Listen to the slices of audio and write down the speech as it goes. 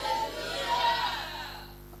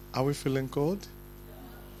Are we feeling cold?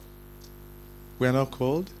 We are not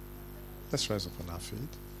cold? Let's rise up on our feet.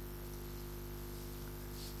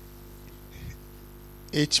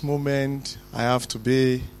 Each moment I have to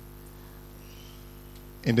be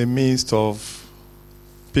in the midst of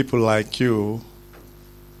people like you,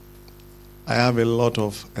 I have a lot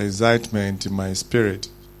of excitement in my spirit.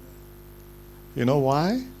 You know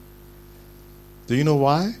why? Do you know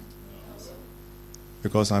why?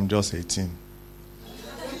 Because I'm just 18.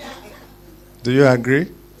 Do you agree?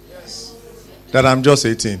 Yes. That I'm just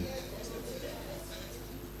 18?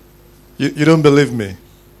 You don't believe me?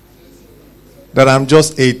 That I'm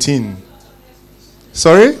just 18.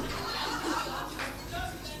 Sorry?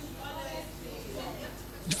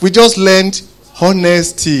 We just learned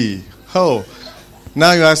honesty. Oh,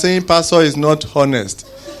 now you are saying pastor is not honest.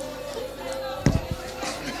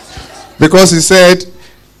 Because he said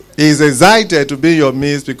he's excited to be in your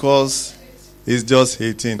midst because he's just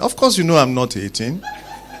 18. Of course you know I'm not 18.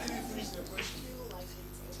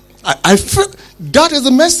 I feel, that is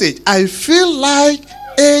the message. I feel like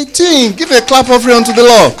 18. Give a clap offering unto the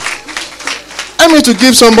Lord. I mean to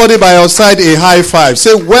give somebody by your side a high five.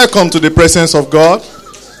 Say, welcome to the presence of God.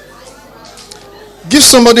 Give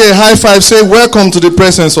somebody a high five. Say, welcome to the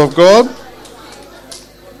presence of God.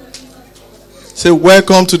 Say,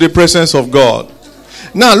 welcome to the presence of God.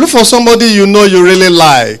 Now, look for somebody you know you really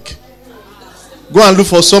like. Go and look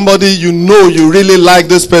for somebody you know you really like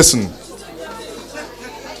this person.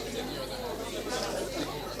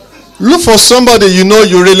 Look for somebody you know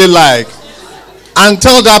you really like. And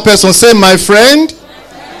tell that person, say, my friend.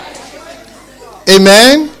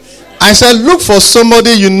 Amen. I said, look for somebody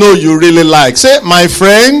you know you really like. Say, my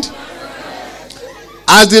friend.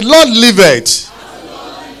 As the Lord liveth.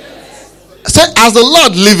 Say, as the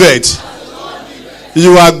Lord liveth.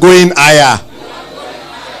 You are going higher.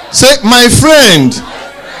 Say, my friend.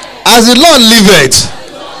 As the Lord liveth.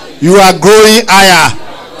 You are growing higher.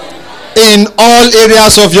 In all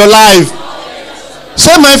areas of your life.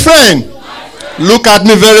 Say, my friend, look at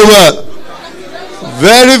me very well.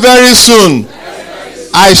 Very, very soon,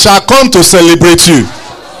 I shall come to celebrate you.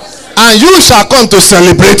 And you shall come to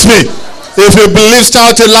celebrate me. If you believe,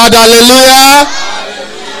 shout a loud hallelujah.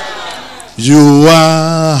 You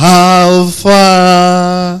are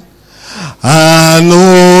Alpha and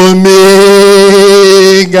Omega.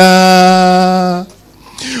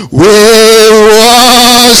 We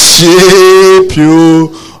worship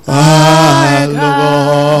you, our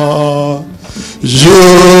Lord. You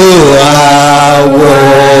are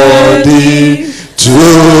worthy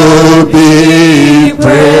to be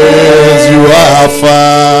praised. You are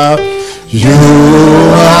Alpha. You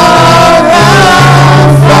are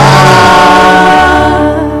Alpha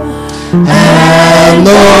and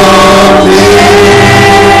Omega.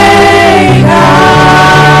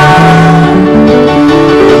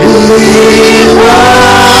 We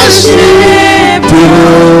worship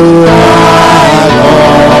you, our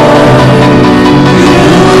Lord. You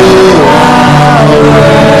are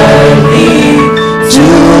worthy to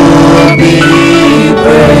be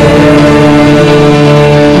praised.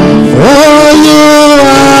 For you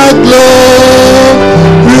are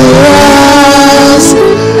glorious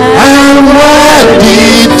and worthy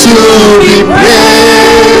to be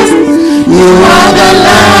praised. You are the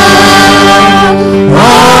Lamb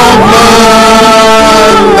upon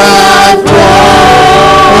that throne.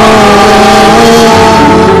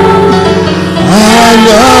 And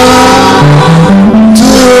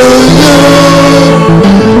unto you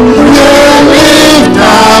we lift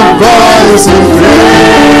our voice in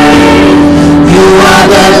praise. You are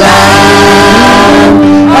the Lamb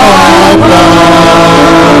upon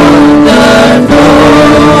the throne.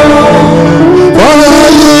 For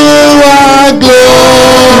you are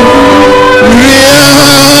glorious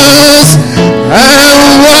and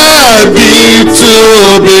worthy to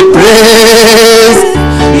be praised.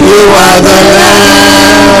 You are the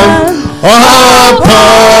Lamb upon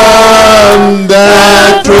the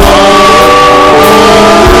throne.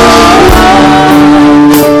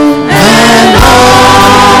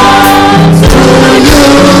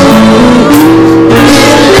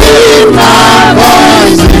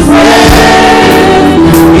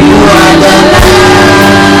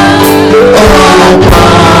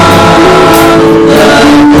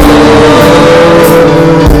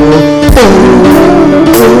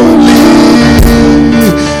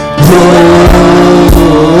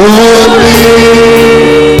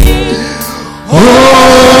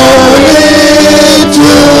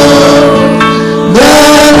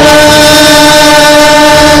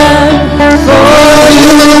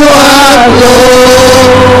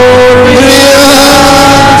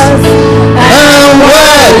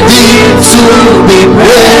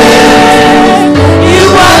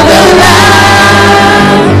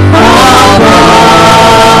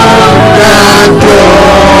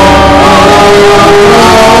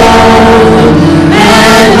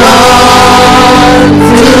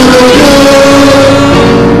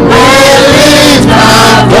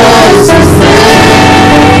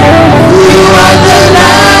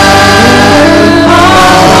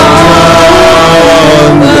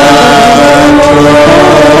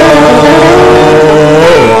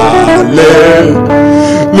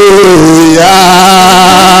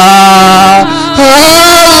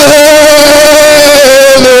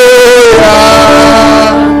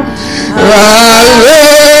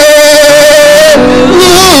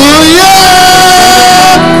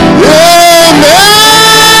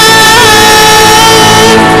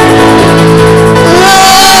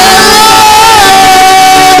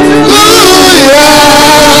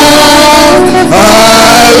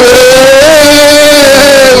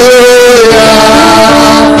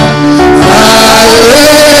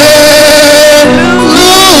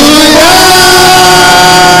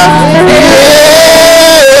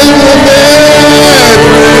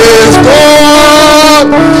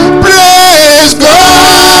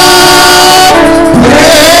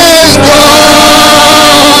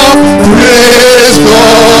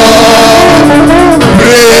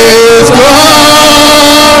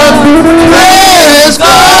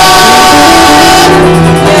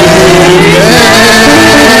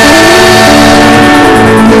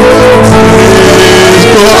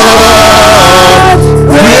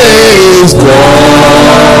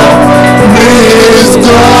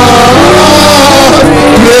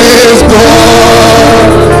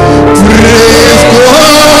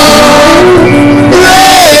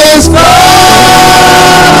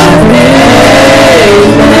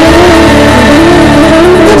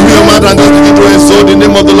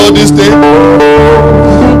 name of the Lord this day.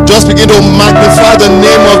 Just begin to magnify the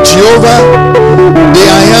name of Jehovah, the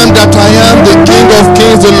I am that I am, the King of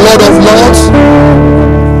kings, the Lord of lords.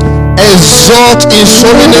 Exalt his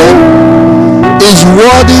holy name. Is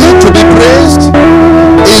worthy to be praised,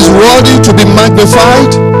 is worthy to be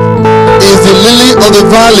magnified, is the lily of the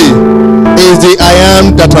valley, is the I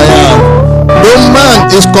am that I am. No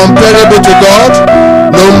man is comparable to God.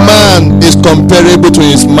 No man is comparable to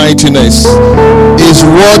his mightiness. Is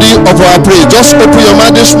worthy of our praise. Just open your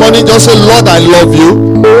mouth this morning. Just say, Lord, I love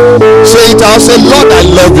you. Say it out. Say, Lord, I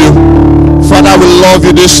love you. Father, we love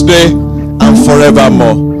you this day and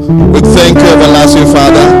forevermore. We thank you, everlasting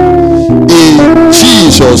Father. In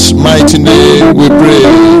Jesus' mighty name we pray.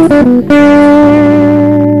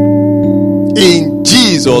 In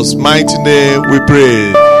Jesus' mighty name we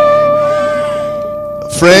pray.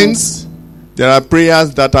 Friends, there are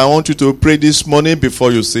prayers that I want you to pray this morning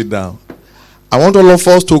before you sit down. I want all of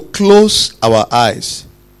us to close our eyes.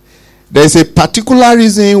 There is a particular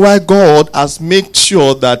reason why God has made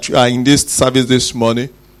sure that you are in this service this morning.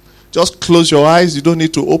 Just close your eyes. You don't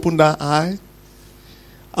need to open that eye.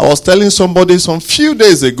 I was telling somebody some few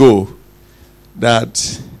days ago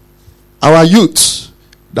that our youth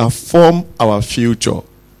that form our future,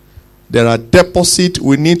 there are deposits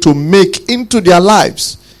we need to make into their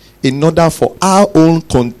lives in order for our own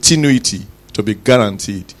continuity to be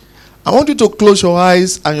guaranteed. I want you to close your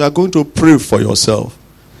eyes and you are going to pray for yourself.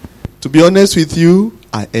 To be honest with you,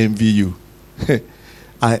 I envy you.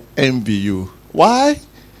 I envy you. Why?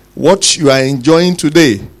 What you are enjoying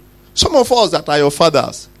today. Some of us that are your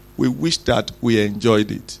fathers, we wish that we enjoyed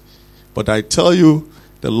it. But I tell you,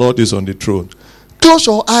 the Lord is on the throne. Close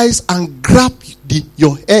your eyes and grab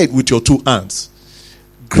your head with your two hands.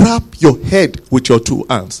 Grab your head with your two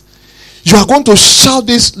hands. You are going to shout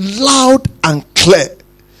this loud and clear.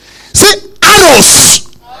 Say, arrows!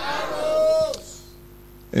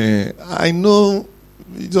 I know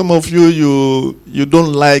some of you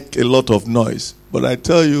don't like a lot of noise. But I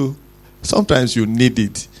tell you, sometimes you need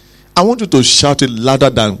it. I want you to shout it louder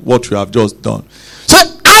than what you have just done. Say,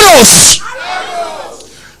 arrows!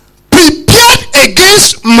 Prepared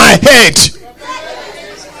against my head.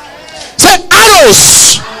 Say,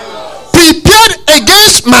 arrows! Prepared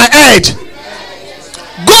against my head.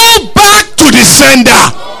 Go back to the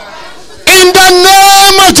sender. In the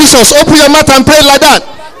name of Jesus. Open your mouth and pray like that.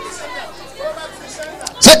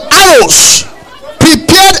 Say, arrows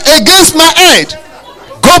prepared against my head.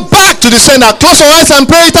 Go back to the sender. Close your eyes and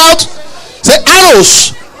pray it out. Say,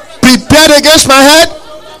 arrows prepared against my head.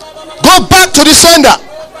 Go back to the sender.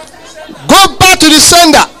 Go back to the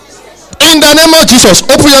sender. In the name of Jesus.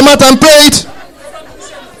 Open your mouth and pray it.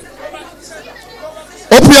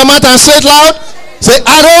 Open your mouth and say it loud. Say,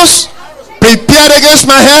 arrows prepared against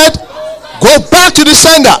my head. Go back to the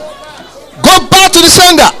sender. Go back to the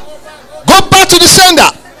sender. Go back to the sender.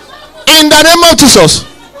 In the name of Jesus.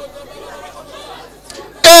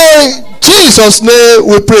 In Jesus' name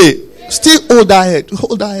we pray. Still hold that head.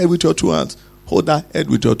 Hold that head with your two hands. Hold that head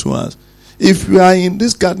with your two hands. If you are in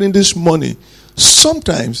this garden this morning,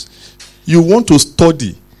 sometimes you want to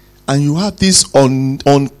study and you have this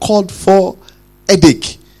uncalled for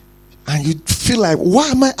headache. And you feel like, why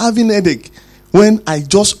am I having headache? When I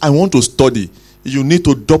want to study, you need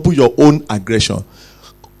to double your own aggression.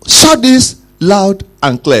 Shout this loud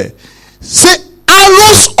and clear. Say,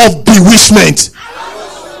 arrows of bewitchment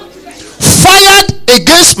fired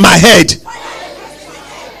against my head.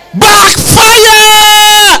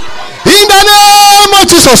 Backfire! In the name of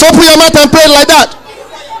Jesus. Open your mouth and pray like that.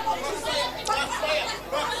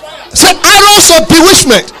 Say, arrows of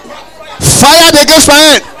bewitchment fired against my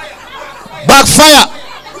head. Backfire!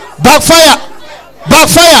 Backfire!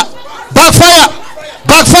 Backfire! Backfire!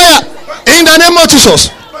 Backfire! In the name of Jesus.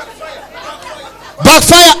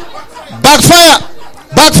 Backfire! Backfire!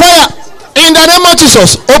 Backfire! In the name of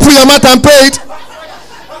Jesus. Open your mouth and pray it.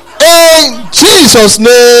 In Jesus'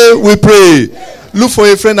 name we pray. Look for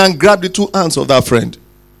a friend and grab the two hands of that friend.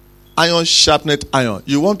 Iron sharpened iron.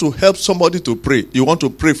 You want to help somebody to pray. You want to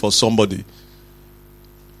pray for somebody.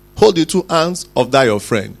 Hold the two hands of that your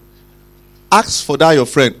friend. Ask for that your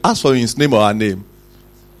friend. Ask for his name or her name.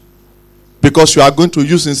 Because you are going to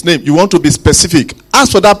use his name. You want to be specific.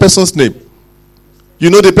 Ask for that person's name. You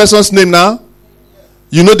know the person's name now?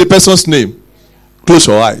 You know the person's name. Close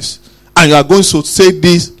your eyes. And you are going to say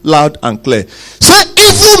this loud and clear. Say,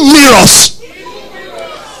 evil mirrors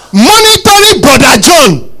monitoring Brother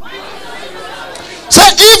John.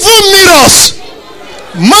 Say, evil mirrors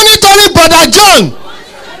monitoring Brother John.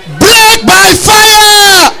 Break by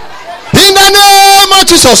fire. In the name of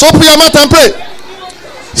Jesus. Open your mouth and pray.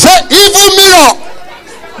 Say, evil mirror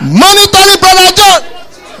Monitoring Brother John.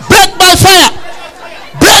 Break by fire.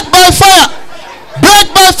 Break by fire.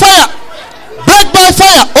 Break by fire. Break by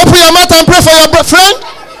fire. Open your mouth and pray for your friend.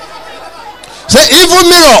 Say, evil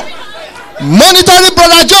mirror. Monitoring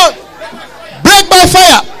Brother John. Break by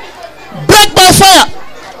fire. Break by fire.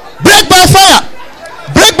 Break by fire.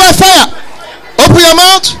 Break by fire. Open your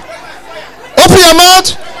mouth. Open your mouth.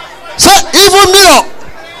 Say, evil mirror.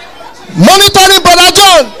 Monitoring Brother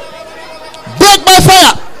John. Break by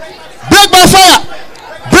fire. Break by fire.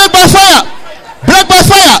 Break by fire. Break by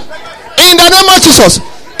fire. In the name of Jesus.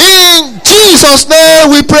 In Jesus' name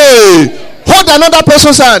we pray. Hold another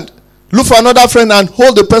person's hand. Look for another friend and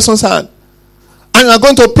hold the person's hand. And you are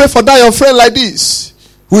going to pray for that your friend like this.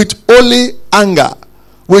 With holy anger.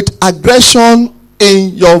 With aggression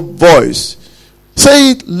in your voice.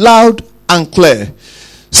 Say it loud and clear.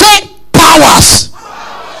 Say, powers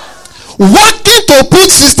working to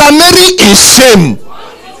put Sister Mary in shame.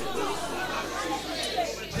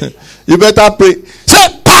 You better pray.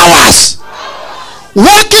 Say, powers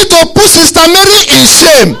working to put Sister Mary in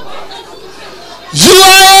shame. You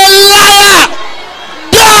are a liar.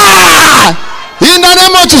 Die in the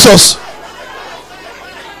name of Jesus.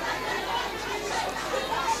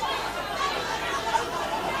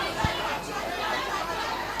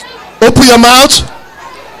 Open your mouth.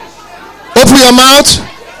 Open your mouth.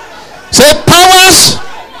 Say, powers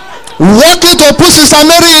working to put Sister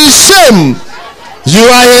Mary in shame. You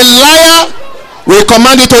are a liar. We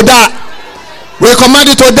command you to die. We command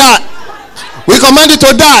you to die. We command you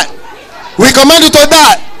to die. We command you to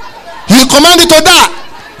die. You command you to die.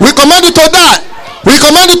 We command you to die. We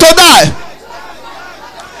command you to die.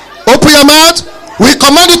 Open your mouth. We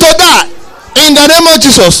command you to die. In the name of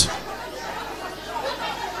Jesus.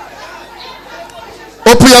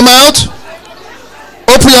 Open your mouth.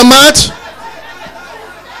 Open your mouth.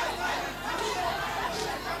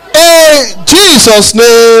 In Jesus'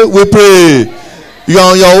 name we pray. You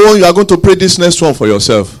are on your own. You are going to pray this next one for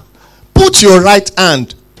yourself. Put your right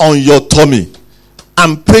hand on your tummy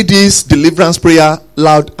and pray this deliverance prayer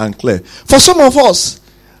loud and clear. For some of us,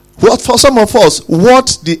 what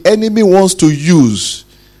the enemy wants to use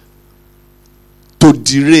to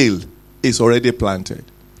derail is already planted.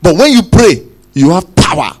 But when you pray, you have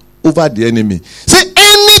power over the enemy. Say,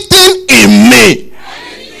 anything in me.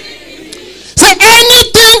 Say,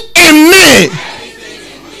 anything in me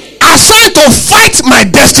assigned to fight my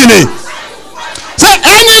destiny. Say,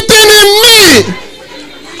 anything in me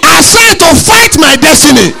assigned to fight my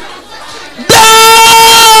destiny.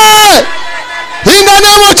 Die! In the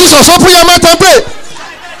name of Jesus, open your mouth and pray.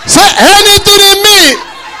 Say, anything in me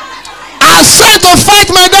assigned to fight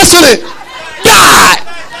my destiny. Die!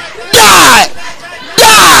 Die!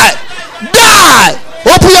 Die! Die!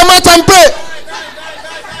 Open your mouth and pray.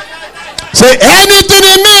 Say, anything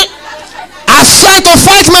in me assigned to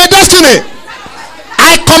fight my destiny,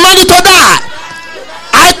 I command you to die.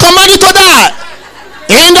 I command you to die.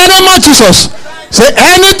 In the name of Jesus. Say,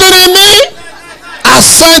 anything in me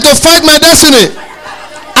assigned to fight my destiny,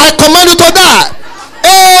 I command you to die.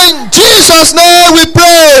 In Jesus' name we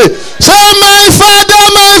pray. Say, my Father,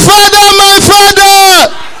 my Father, my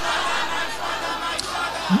Father,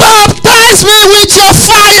 baptize me with your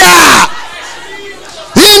fire.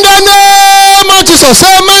 In the name of Jesus.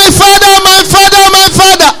 Say, my Father, my Father, my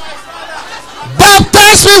Father,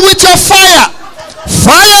 baptize me with your fire.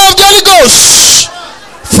 Fire of the Holy Ghost.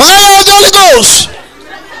 Fire of the Holy Ghost.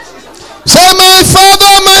 Say, my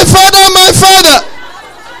Father, my Father, my Father,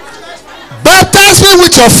 baptize me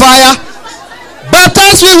with your fire.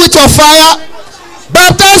 Baptize me with your fire.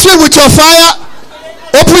 Baptize me with your fire.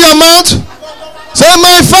 Open your mouth. Say,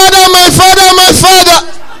 my Father, my Father, my Father,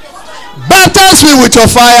 baptize me with your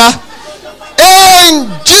fire. In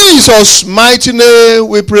Jesus' mighty name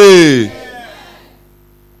we pray.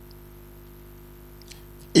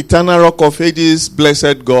 Eternal Rock of Ages,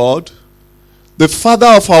 blessed God, the Father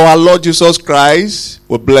of our Lord Jesus Christ,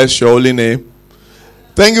 we bless your holy name.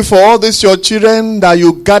 Thank you for all these your children that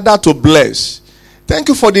you gather to bless. Thank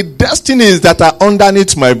you for the destinies that are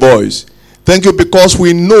underneath my voice. Thank you because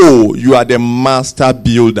we know you are the master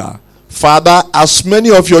builder. Father, as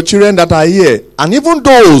many of your children that are here, and even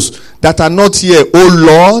those that are not here, oh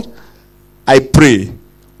Lord, I pray,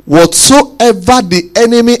 whatsoever the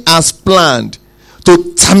enemy has planned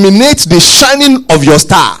to terminate the shining of your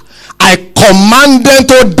star, I command them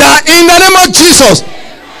to die in the name of Jesus.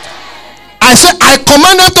 I say, I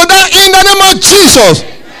command them to die in the name of Jesus.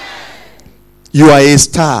 You are a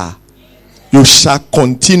star. You shall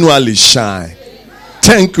continually shine.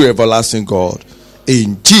 Thank you, everlasting God.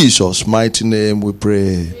 In Jesus' mighty name we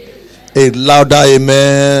pray. A louder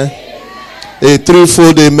amen. A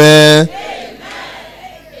threefold amen.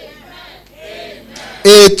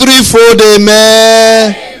 A threefold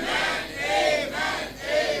amen.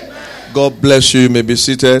 God bless you. You may be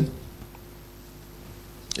seated.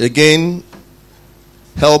 Again,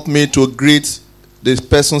 help me to greet the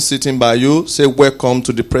person sitting by you. Say, welcome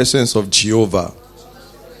to the presence of Jehovah.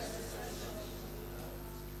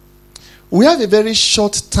 We have a very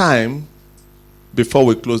short time before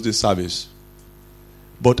we close this service.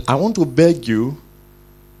 But I want to beg you,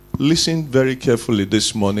 listen very carefully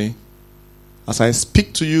this morning as I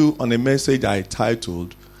speak to you on a message I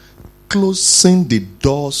titled, Closing the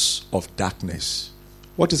Doors of Darkness.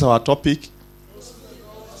 What is our topic?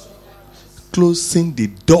 Closing the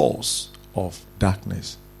doors of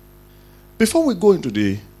darkness. Before we go into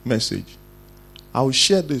the message, I will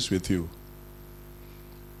share this with you.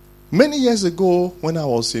 Many years ago, when I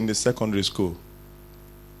was in the secondary school,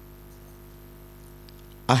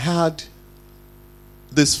 I had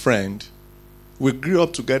this friend. We grew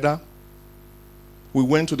up together. We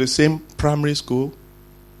went to the same primary school,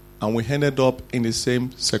 and we ended up in the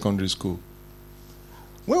same secondary school.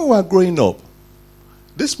 When we were growing up,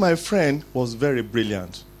 this my friend was very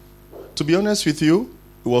brilliant. To be honest with you,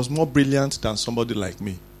 he was more brilliant than somebody like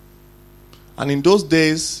me. And in those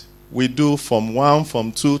days, we do Form 1,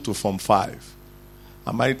 Form 2 to Form 5.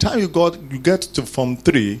 And by the time you get to Form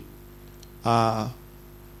 3,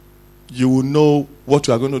 you will know what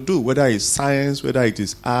you are going to do, whether it's science, whether it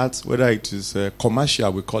is arts, whether it is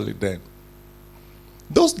commercial, we call it then.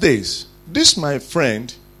 Those days, this my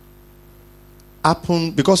friend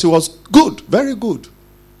happened because he was good, very good.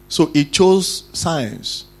 So he chose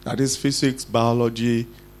science, that is physics, biology,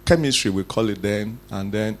 chemistry, we call it then,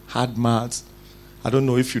 and then hard maths. I don't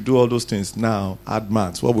know if you do all those things now, hard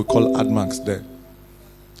maths, what we call hard marks then.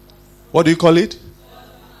 What do you call it?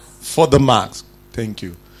 For the marks. Thank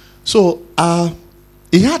you. So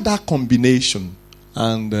he had that combination,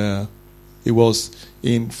 and he was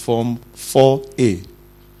in Form 4A.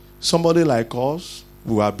 Somebody like us,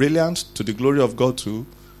 we were brilliant to the glory of God too,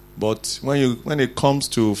 but when it comes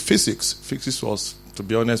to physics was, to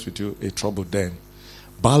be honest with you, a trouble then.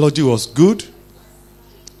 Biology was good.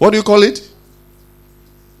 What do you call it?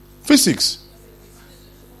 Physics.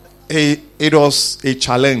 It was a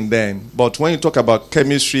challenge then, but when you talk about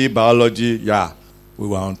chemistry, biology, yeah, we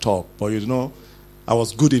were on top. But you know, I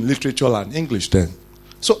was good in literature and English then.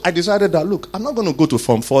 So I decided that, look, I'm not going to go to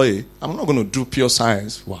Form 4A. I'm not going to do pure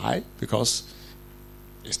science. Why? Because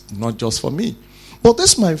it's not just for me. But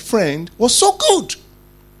this, my friend, was so good.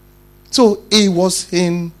 So he was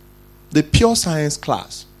in the pure science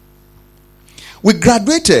class. We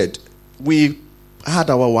graduated. We had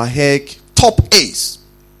our WAEC top A's.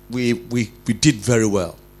 We did very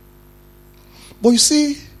well. But you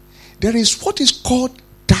see, there is what is called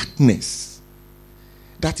darkness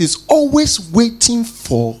that is always waiting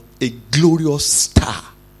for a glorious star.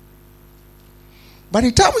 By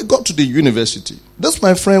the time we got to the university, this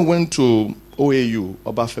my friend went to OAU,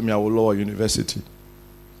 Obafemi Awolowo University.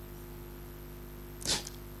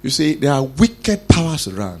 You see, there are wicked powers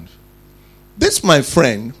around. This my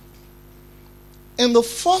friend, in the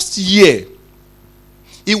first year,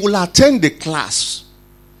 he will attend the class.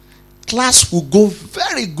 Class will go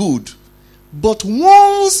very good. But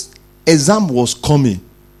once exam was coming,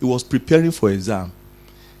 he was preparing for exam.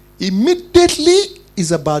 Immediately,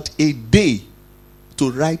 it's about a day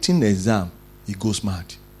to writing the exam, he goes mad.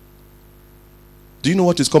 Do you know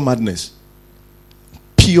what is called madness?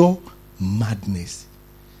 Pure madness.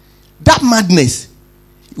 That madness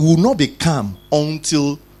will not be calm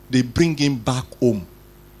until they bring him back home.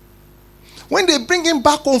 When they bring him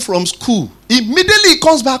back home from school, immediately he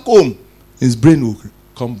comes back home, his brain will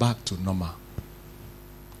come back to normal.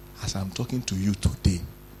 As I'm talking to you today,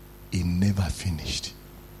 he never finished.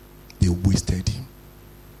 They wasted him.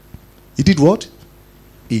 He did what?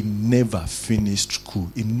 He never finished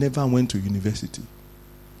school. He never went to university.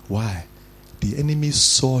 Why? The enemy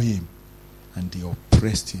saw him and they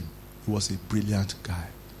oppressed him. He was a brilliant guy.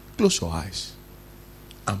 Close your eyes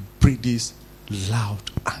and pray this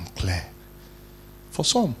loud and clear. For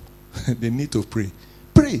some, they need to pray.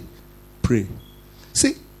 Pray. Pray.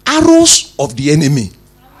 Say, arrows of the enemy.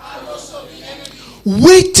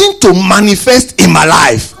 Waiting to manifest in my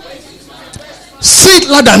life. Say it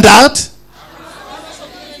louder than that.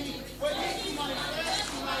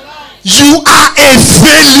 You are a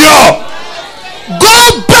failure.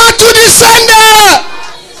 Go back to the sender.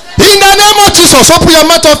 In the name of Jesus, open your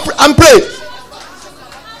mouth up and pray.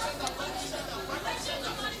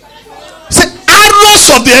 Say, arrows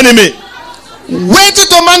of the enemy waiting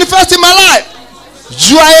to manifest in my life.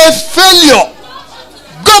 You are a failure.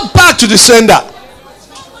 Go back to the sender.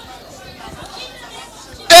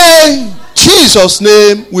 In Jesus'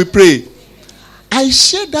 name we pray. I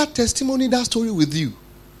share that testimony, that story with you,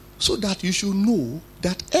 so that you should know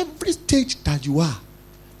that every stage that you are,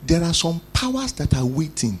 there are some powers that are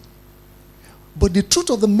waiting. But the truth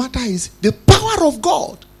of the matter is, the power of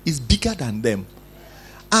God is bigger than them.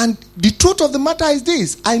 And the truth of the matter is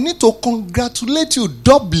this: I need to congratulate you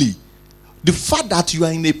doubly. The fact that you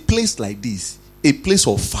are in a place like this, a place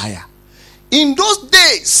of fire. In those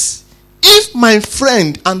days, if my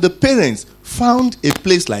friend and the parents found a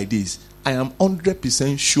place like this, I am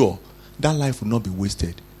 100% sure that life will not be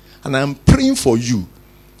wasted. And I am praying for you.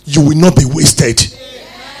 You will not be wasted.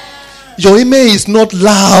 Your amen is not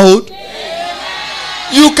loud.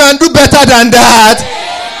 You can do better than that.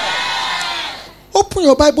 Open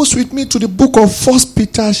your Bibles with me to the book of 1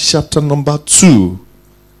 Peter chapter number 2,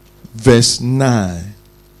 verse 9.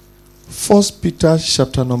 1 Peter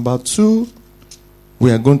chapter number 2,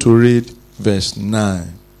 we are going to read verse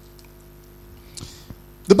 9.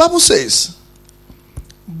 The Bible says,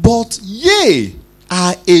 "But ye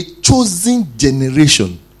are a chosen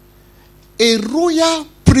generation, a royal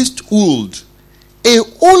priesthood, a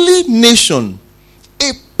holy nation,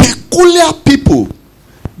 a peculiar people,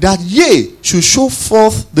 that ye should show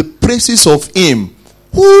forth the praises of him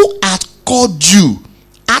who hath called you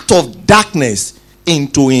out of darkness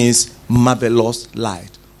into his marvelous light."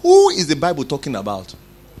 Who is the Bible talking about?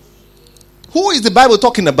 Who is the Bible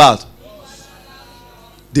talking about?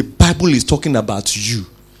 The Bible is talking about you.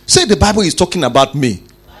 Say, the Bible is talking about me.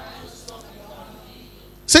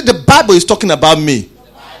 Say, the Bible is talking about me.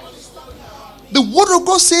 The word of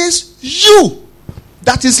God says, you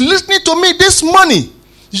that is listening to me this morning,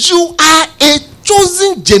 you are a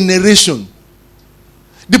chosen generation.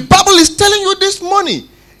 The Bible is telling you this morning,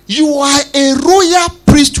 you are a royal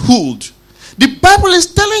priesthood. The Bible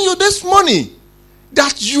is telling you this morning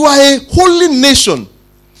that you are a holy nation.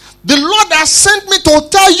 The Lord has sent me to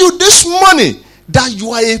tell you this morning that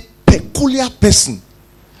you are a peculiar person.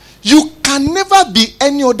 You can never be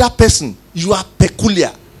any other person. You are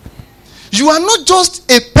peculiar. You are not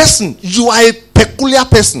just a person, you are a peculiar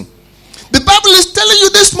person. The Bible is telling you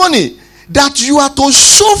this morning that you are to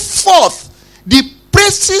show forth the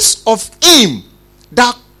praises of him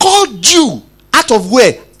that called you out of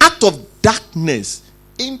where? Out of darkness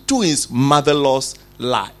into his marvelous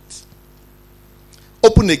light.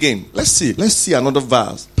 Open again. Let's see another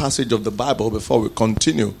verse, passage of the Bible before we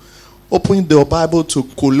continue. Open the Bible to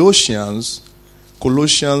Colossians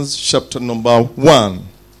chapter number 1.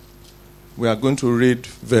 We are going to read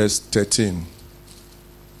verse 13.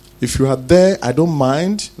 If you are there, I don't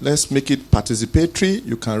mind. Let's make it participatory.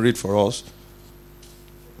 You can read for us.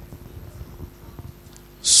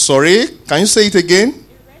 Sorry, can you say it again?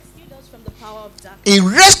 He rescued us from the power of darkness. He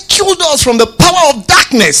rescued us from the power of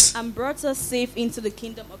darkness. And brought us safe into the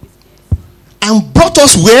kingdom of his dear Son. And brought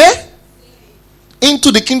us where?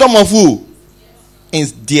 Into the kingdom of who?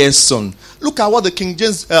 His dear Son. Look at what the King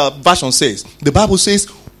James version says. The Bible says,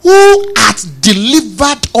 who hath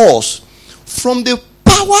delivered us from the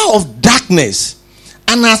power of darkness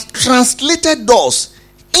and has translated us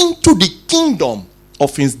into the kingdom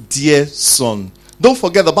of his dear Son. Don't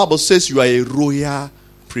forget, the Bible says you are a royal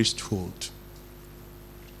priesthood.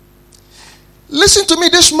 Listen to me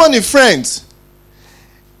this morning, friends.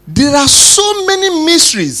 There are so many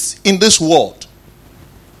mysteries in this world.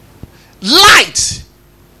 Light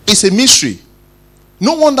is a mystery.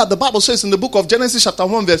 No wonder the Bible says in the book of Genesis chapter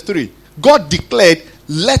 1 verse 3, God declared,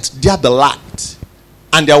 let there be light.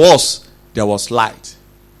 And there was light.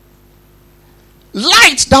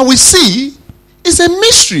 Light that we see is a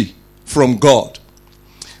mystery from God.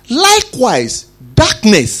 Likewise,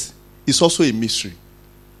 darkness is also a mystery.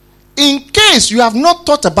 In case you have not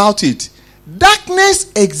thought about it,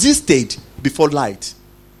 darkness existed before light.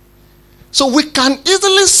 So we can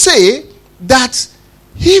easily say that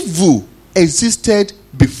evil existed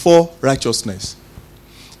before righteousness.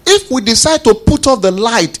 If we decide to put off the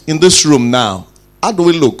light in this room now, how do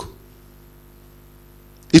we look?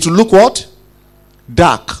 It will look what?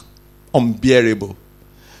 Dark, unbearable.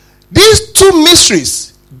 These two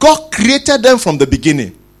mysteries, God created them from the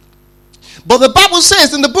beginning. But the Bible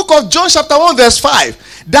says in the book of John chapter 1 verse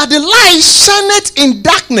 5 that the light shineth in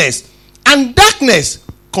darkness, and darkness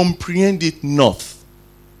comprehend it not.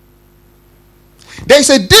 There is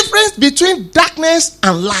a difference between darkness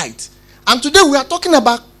and light. And today we are talking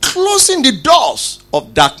about closing the doors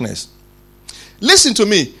of darkness. Listen to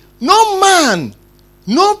me. No man,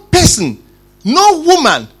 no person, no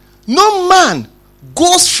woman, no man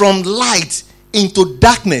goes from light into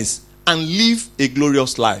darkness and live a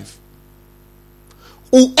glorious life.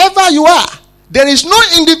 whoever you are, there is no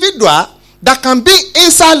individual that can be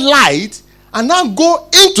inside light and now go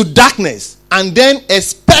into darkness and then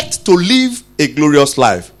expect to live a glorious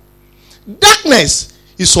life. Darkness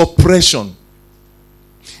is oppression.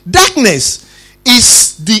 Darkness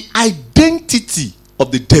is the identity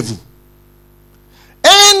of the devil.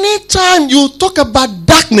 Anytime you talk about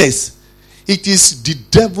darkness, it is the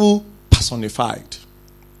devil personified.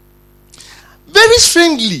 Very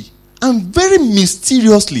strangely and very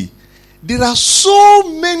mysteriously, there are so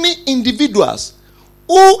many individuals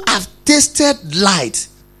who have tasted light,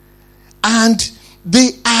 and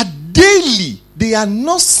they are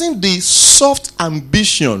nursing the soft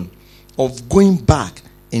ambition of going back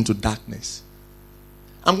into darkness.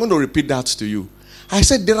 I'm going to repeat that to you. I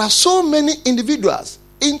said there are so many individuals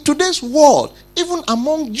in today's world, even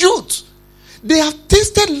among youth, they have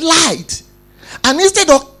tasted light, and instead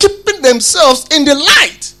of keeping themselves in the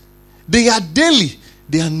light, they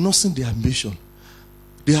are nursing the ambition.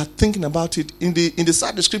 They are thinking about it. In the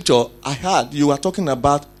Sunday scripture I had, you were talking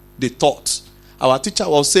about the thoughts. Our teacher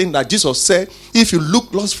was saying that Jesus said, if you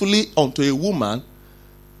look lustfully unto a woman,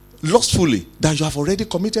 lustfully, that you have already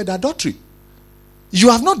committed adultery. You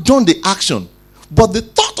have not done the action, but the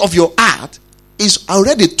thought of your heart is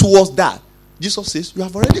already towards that. Jesus says, you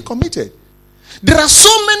have already committed. There are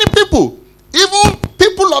so many people, even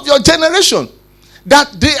people of your generation,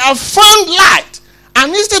 that they have found light,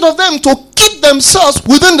 and instead of them to keep themselves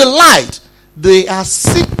within the light, they are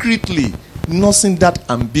secretly nursing that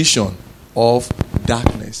ambition of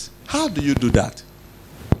darkness. How do you do that?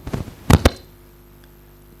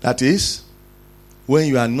 That is, when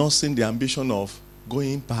you are nursing the ambition of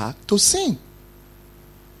going back to sin.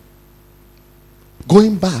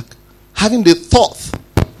 Going back, having the thought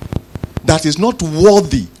that is not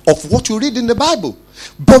worthy of what you read in the Bible.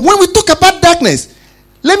 But when we talk about darkness,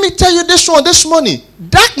 let me tell you this one this morning.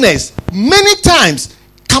 Darkness many times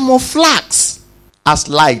camouflages as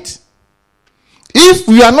light. If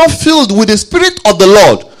we are not filled with the Spirit of the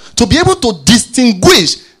Lord to be able to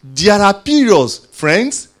distinguish, there are periods,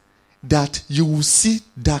 friends, that you will see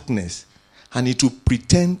darkness and it will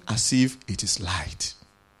pretend as if it is light.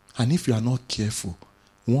 And if you are not careful,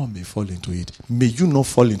 one may fall into it. May you not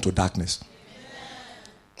fall into darkness. Amen.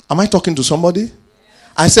 Am I talking to somebody? Yes.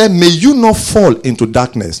 I said, may you not fall into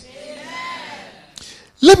darkness. Amen.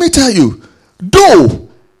 Let me tell you, though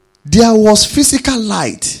there was physical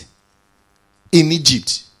light in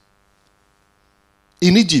Egypt.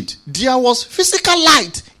 There was physical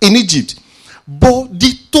light in Egypt. But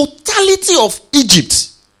the totality of Egypt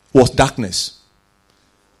was darkness.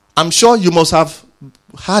 I'm sure you must have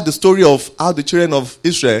heard the story of how the children of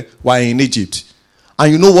Israel were in Egypt.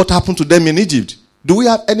 And you know what happened to them in Egypt. Do we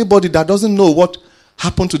have anybody that doesn't know what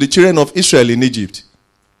happened to the children of Israel in Egypt?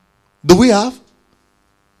 Do we have?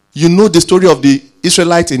 You know the story of the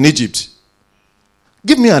Israelites in Egypt.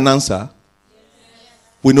 Give me an answer.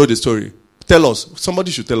 We know the story. Tell us.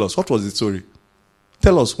 Somebody should tell us. What was the story?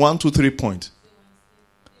 Tell us. 1, 2, 3 points.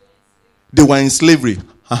 They were in slavery.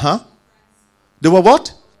 They were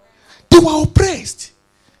what? They were oppressed.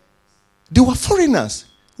 They were foreigners.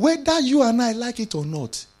 Whether you and I like it or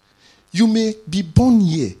not, you may be born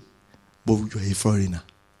here, but you are a foreigner.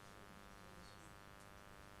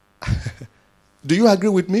 Do you agree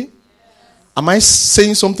with me? Yes. Am I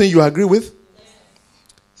saying something you agree with? Yes.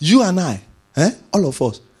 You and I, all of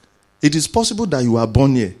us, it is possible that you are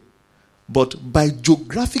born here, but by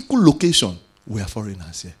geographical location, we are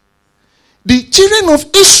foreigners here. The children of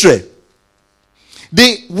Israel,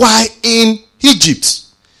 they were in Egypt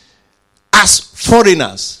as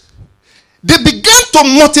foreigners. They began to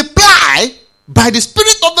multiply by the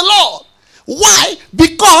Spirit of the Lord. Why?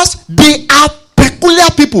 Because they are peculiar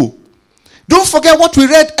people. Don't forget what we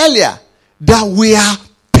read earlier, that we are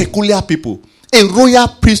peculiar people, a royal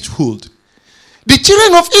priesthood. The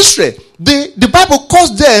children of Israel, the Bible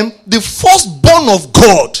calls them the firstborn of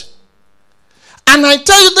God. And I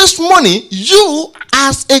tell you this morning, you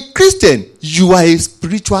as a Christian, you are a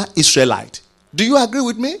spiritual Israelite. Do you agree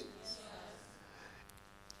with me?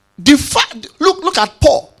 Look at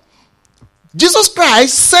Paul. Jesus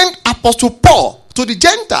Christ sent Apostle Paul to the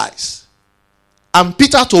Gentiles. And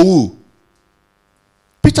Peter to who?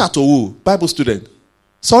 Peter to who? Bible student.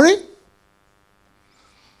 Sorry?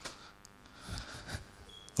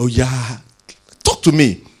 Oh yeah. Talk to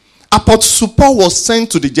me. Apostle Paul was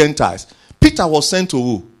sent to the Gentiles. Peter was sent to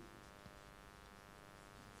who?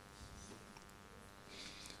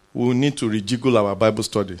 We need to rejiggle our Bible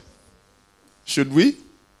study. Should we?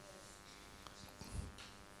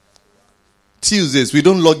 Tuesdays. We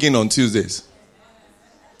don't log in on Tuesdays.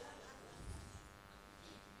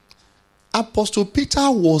 Apostle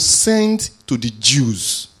Peter was sent to the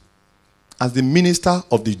Jews as the minister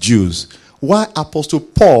of the Jews, while Apostle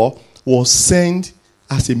Paul was sent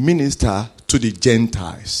as a minister to the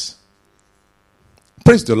Gentiles.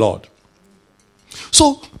 Praise the Lord.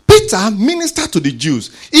 So Peter ministered to the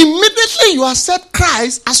Jews. Immediately you accept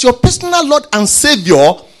Christ as your personal Lord and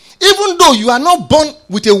Savior, even though you are not born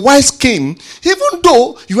with a wise king, even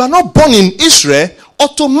though you are not born in Israel,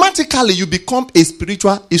 automatically you become a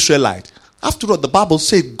spiritual Israelite. After all, the Bible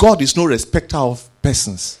says God is no respecter of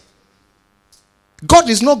persons. God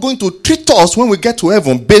is not going to treat us when we get to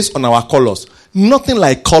heaven based on our colors. Nothing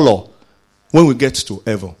like color when we get to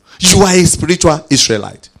heaven. You are a spiritual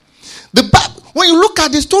Israelite. The Bible, when you look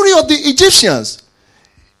at the story of the Egyptians,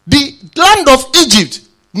 the land of Egypt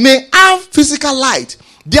may have physical light.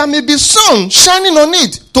 There may be sun shining on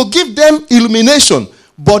it to give them illumination.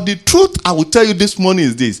 But the truth I will tell you this morning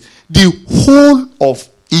is this. The whole of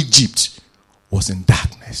Egypt was in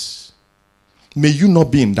darkness. May you not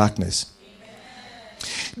be in darkness.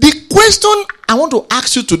 The question I want to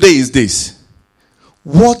ask you today is this.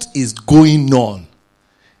 What is going on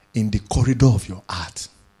in the corridor of your heart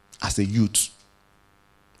as a youth?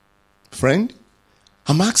 Friend,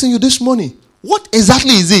 I'm asking you this morning, what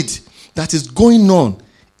exactly is it that is going on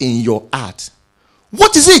in your heart?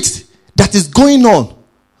 What is it that is going on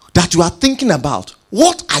that you are thinking about?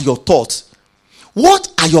 What are your thoughts? What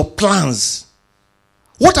are your plans?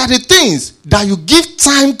 What are the things that you give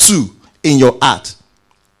time to in your heart?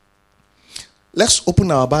 Let's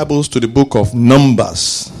open our Bibles to the book of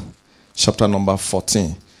Numbers, chapter number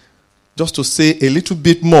 14. Just to say a little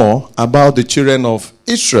bit more about the children of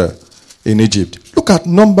Israel in Egypt. Look at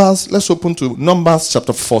Numbers. Let's open to Numbers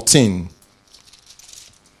chapter 14.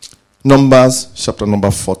 Numbers chapter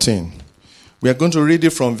number 14. We are going to read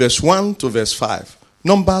it from verse 1 to verse 5.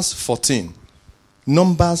 Numbers 14.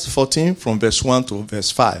 Numbers 14 from verse 1 to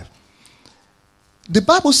verse 5. The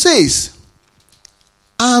Bible says,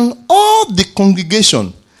 and all the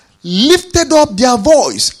congregation lifted up their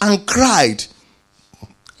voice and cried,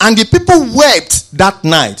 and the people wept that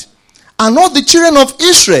night. And all the children of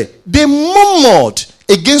Israel, they murmured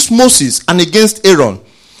against Moses and against Aaron.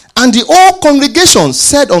 And the whole congregation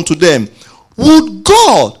said unto them, would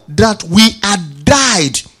God that we had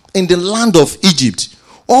died in the land of Egypt,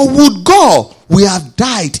 or would God we have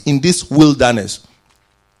died in this wilderness?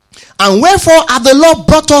 And wherefore hath the Lord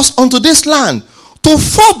brought us unto this land, to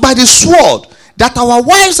fall by the sword, that our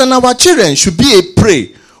wives and our children should be a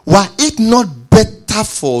prey? Were it not better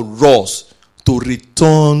for us to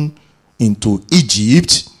return into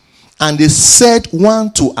Egypt? And they said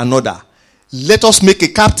one to another, let us make a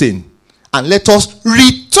captain, and let us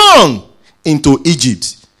return into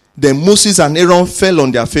Egypt. Then Moses and Aaron fell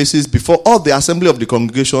on their faces before all the assembly of the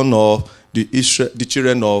congregation of the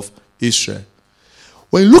children of Israel.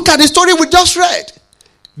 When you look at the story we just read,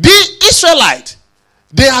 the Israelites,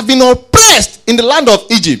 they have been oppressed in the land of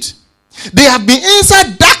Egypt. They have been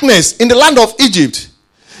inside darkness in the land of Egypt.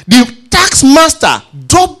 The taskmaster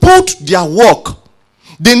doubled their work.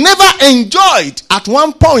 They never enjoyed at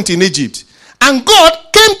one point in Egypt. And God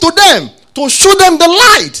came to them to show them the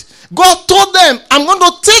light. God told them, I'm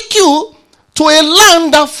going to take you to a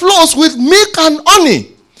land that flows with milk and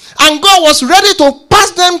honey. And God was ready to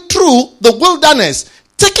pass them through the wilderness,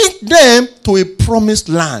 taking them to a promised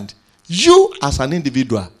land. You as an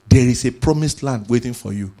individual, there is a promised land waiting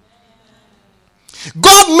for you.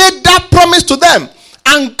 God made that promise to them,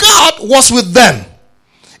 and God was with them.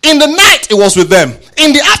 In the night, He was with them.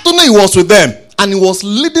 In the afternoon, He was with them. And He was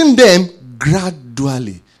leading them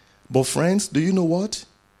gradually. But friends, do you know what?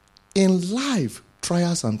 In life,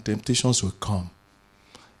 trials and temptations will come.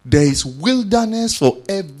 There is wilderness for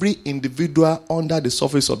every individual under the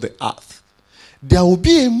surface of the earth. There will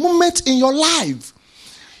be a moment in your life.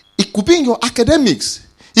 It could be in your academics.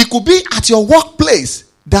 It could be at your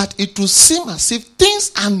workplace that it will seem as if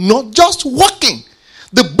things are not just working.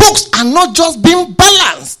 The books are not just being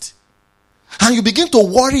balanced. And you begin to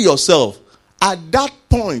worry yourself. At that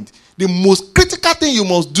point, the most critical thing you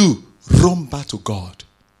must do, run back to God.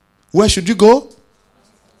 Where should you go?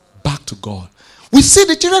 Back to God. We see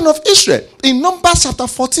the children of Israel in Numbers chapter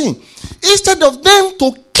 14. Instead of them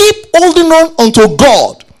to keep holding on unto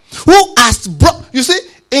God, who has brought, you see,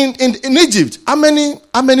 in Egypt, how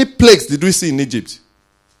many plagues did we see in Egypt?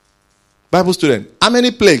 Bible student, how many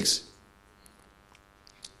plagues?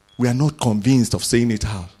 We are not convinced of saying it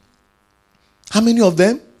out. How many of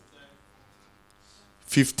them?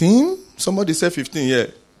 15? Somebody said 15, yeah.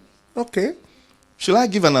 Okay. Should I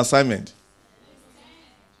give an assignment?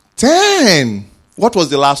 10. What was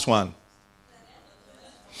the last one?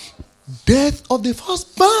 Death of the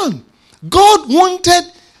firstborn. God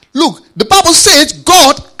wanted, look, the Bible says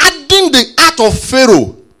God hardened the heart of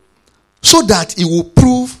Pharaoh so that he will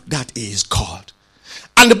prove that he is God.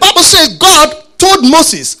 And the Bible says God told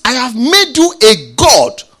Moses, I have made you a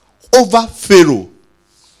God over Pharaoh.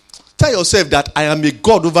 Tell yourself that I am a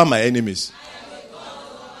God over my enemies.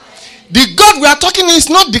 The God we are talking is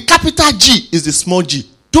not the capital G, it's the small g.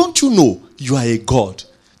 Don't you know you are a God?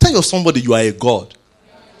 Tell your somebody you are a God.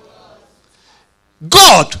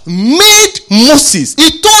 God made Moses.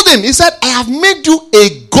 He told him, he said, I have made you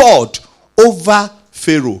a God over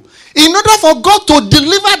Pharaoh. In order for God to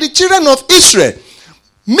deliver the children of Israel,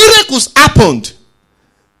 miracles happened.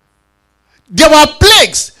 There were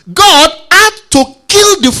plagues. God had to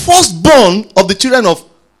kill the firstborn of the children of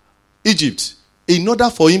Egypt in order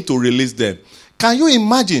for him to release them. Can you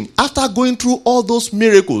imagine, after going through all those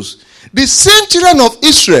miracles, the same children of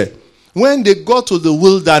Israel, when they got to the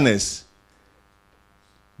wilderness,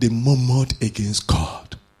 they murmured against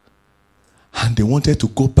God. And they wanted to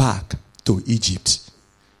go back to Egypt.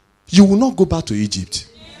 You will not go back to Egypt.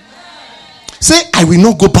 Say, I will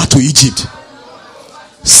not go back to Egypt.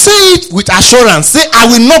 Say it with assurance. Say, I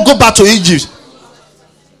will not go back to Egypt.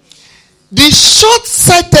 The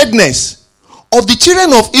short-sightedness of the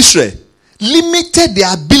children of Israel limited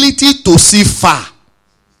their ability to see far.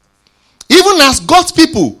 Even as God's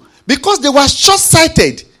people, because they were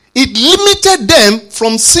short-sighted, it limited them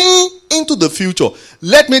from seeing into the future.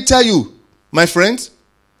 Let me tell you, my friends,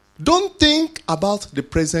 don't think about the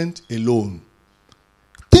present alone.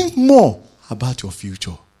 Think more about your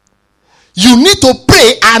future. You need to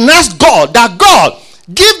pray and ask God that God,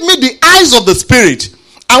 give me the eyes of the Spirit.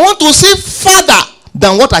 I want to see further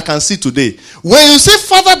than what I can see today. When you see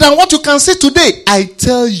further than what you can see today, I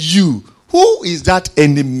tell you, who is that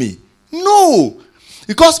enemy? No.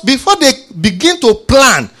 Because before they begin to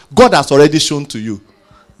plan, God has already shown to you.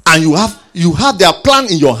 And you have their plan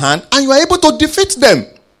in your hand and you are able to defeat them.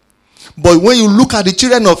 But when you look at the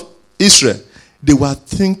children of Israel, they were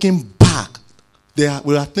thinking back. They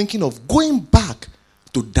were thinking of going back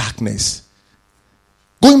to darkness.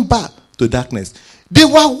 Going back to darkness. They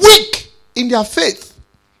were weak in their faith.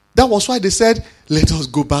 That was why they said, let us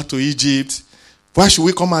go back to Egypt. Why should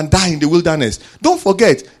we come and die in the wilderness? Don't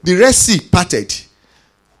forget, the Red Sea parted.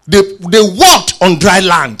 They walked on dry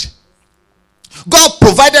land. God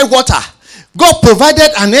provided water. God provided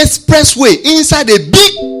an expressway inside a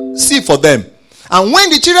big sea for them. And when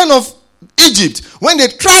the children of Egypt, when they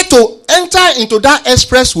tried to enter into that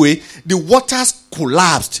expressway, the waters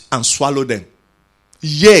collapsed and swallowed them.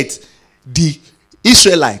 Yet, the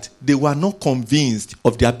Israelites, they were not convinced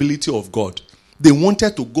of the ability of God. They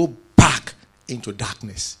wanted to go back into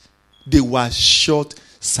darkness. They were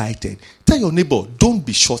short-sighted. Tell your neighbor, don't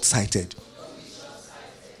be short-sighted.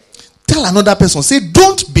 Tell another person, say,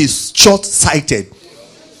 don't be short-sighted.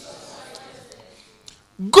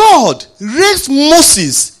 God raised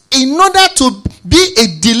Moses in order to be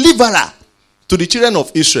a deliverer to the children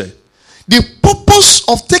of Israel. The purpose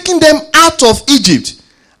of taking them out of Egypt.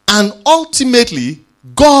 And ultimately,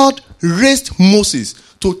 God raised Moses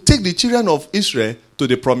to take the children of Israel to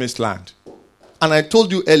the promised land. And I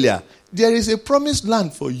told you earlier, there is a promised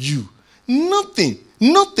land for you. Nothing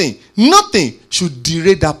should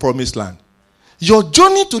derail that promised land. Your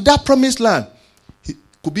journey to that promised land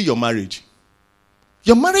could be your marriage.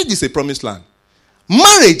 Your marriage is a promised land.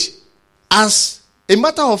 Marriage, as a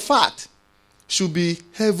matter of fact, should be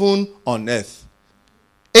heaven on earth.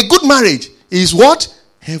 A good marriage is what?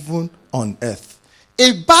 Heaven on earth.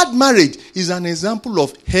 A bad marriage is an example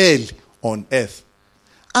of hell on earth.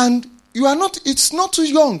 And it's not too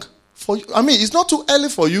young for you. It's not too early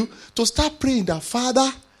for you to start praying that, Father,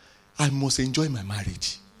 I must enjoy my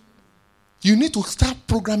marriage. You need to start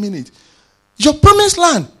programming it. Your promised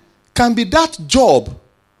land can be that job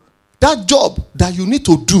that you need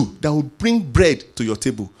to do that will bring bread to your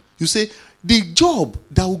table. You say, the job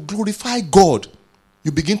that will glorify God,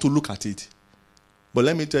 you begin to look at it. But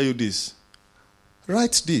let me tell you this.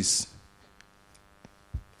 Write this.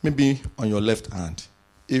 Maybe on your left hand,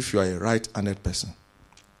 if you are a right-handed person.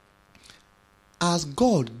 As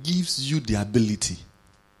God gives you the ability,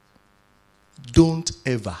 don't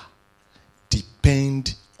ever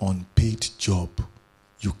depend on paid job.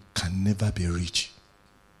 You can never be rich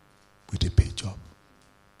with a paid job.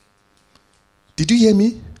 Did you hear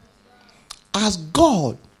me? As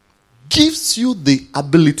God gives you the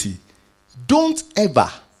ability, don't ever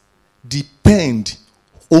depend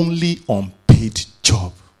only on paid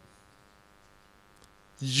job.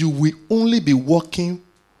 You will only be working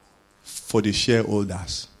for the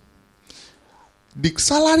shareholders. The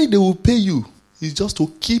salary they will pay you is just to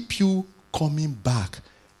keep you coming back.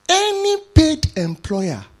 Any any paid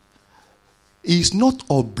employer is not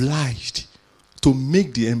obliged to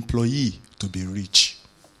make the employee to be rich.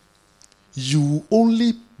 You will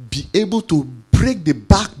only be able to break the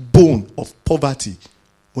backbone of poverty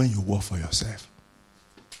when you work for yourself.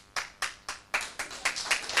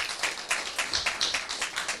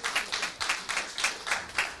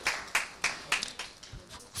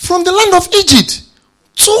 From the land of Egypt,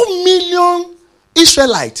 2 million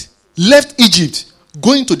Israelites left Egypt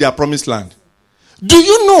going to their promised land. Do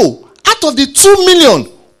you know, out of the 2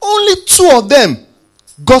 million, only 2 of them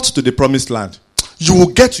got to the promised land? You will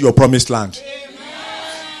get to your promised land. Amen.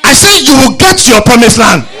 I say you will get to your promised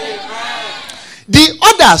land. Amen. The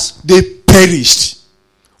others, they perished.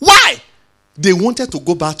 Why? They wanted to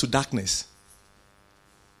go back to darkness.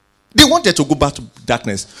 They wanted to go back to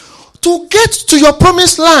darkness. To get to your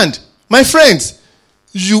promised land, my friends,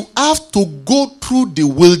 you have to go through the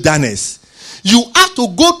wilderness. You have to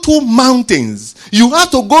go through mountains. You have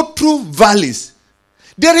to go through valleys.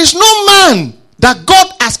 There is no man that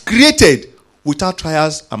God has created without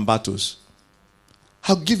trials and battles.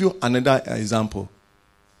 I'll give you another example.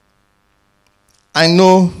 I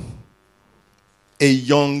know a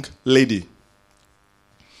young lady.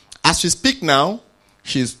 As we speak now,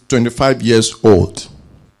 she's 25 years old.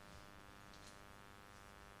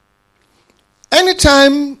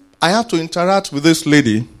 Anytime I have to interact with this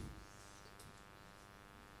lady,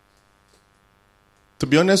 to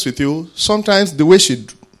be honest with you, sometimes the way she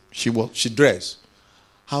dressed,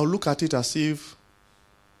 I'll look at it as if,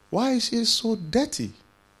 why is she so dirty?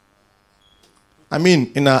 I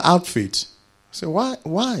mean, in her outfit. I say,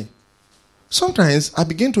 why? Sometimes I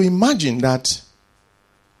begin to imagine that,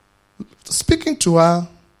 speaking to her,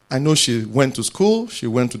 I know she went to school, she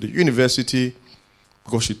went to the university,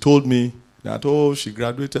 because she told me that, she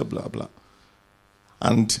graduated, blah, blah.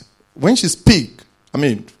 And when she speaks,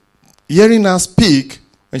 hearing her speak,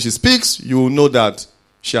 when she speaks, you will know that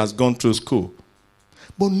she has gone through school.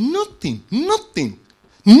 But nothing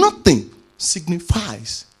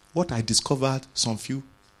signifies what I discovered some few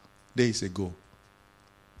days ago.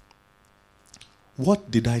 What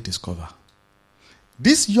did I discover?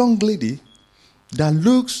 This young lady that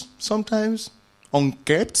looks sometimes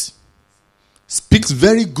unkept, speaks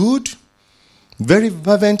very good, very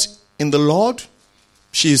fervent in the Lord.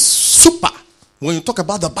 She is super. When you talk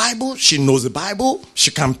about the Bible, she knows the Bible. She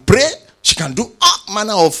can pray. She can do all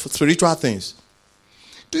manner of spiritual things.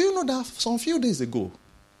 Do you know that some few days ago,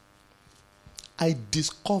 I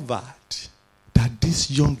discovered that this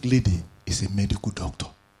young lady is a medical doctor.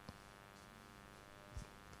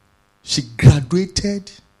 She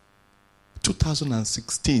graduated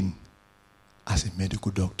 2016 as a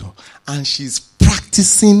medical doctor, and she's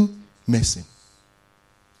practicing medicine.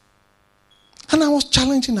 And I was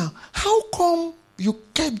challenging her, how come you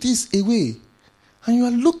kept this away and you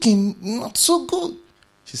are looking not so good?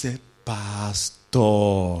 She said,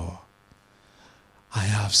 Pastor, I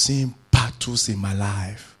have seen battles in my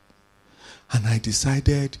life, and I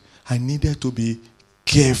decided I needed to be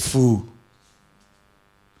careful.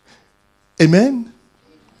 Amen?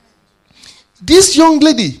 This young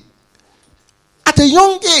lady, at a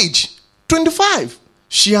young age, 25,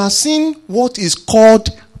 she has seen what is called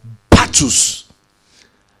battles.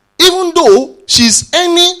 Even though she's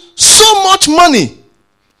earning so much money,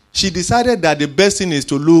 she decided that the best thing is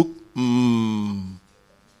to look.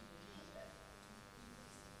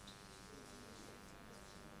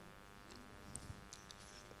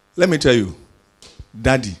 Let me tell you,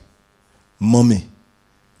 daddy, mommy.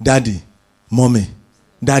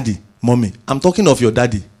 I'm talking of your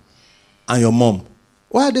daddy and your mom.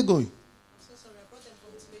 Where are they going? So sorry, I brought them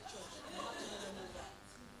from teenage church.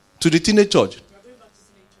 To the teenage church? We are going back to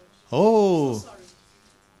teenage church. Oh. So sorry.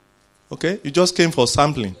 Okay, you just came for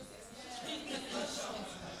sampling.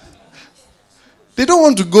 They don't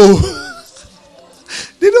want to go.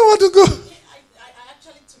 They don't want to go. I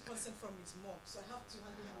actually took consent from his mom, so I have to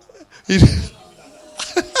handle more.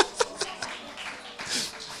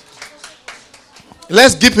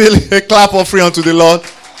 Let's give a clap offering unto the Lord.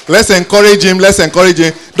 Let's encourage him.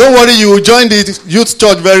 Don't worry, you will join the youth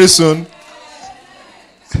church very soon.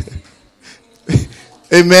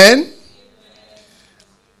 Amen.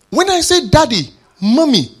 When I say daddy,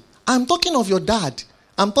 mommy, I'm talking of your dad.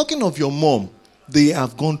 I'm talking of your mom. They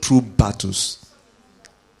have gone through battles.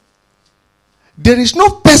 There is no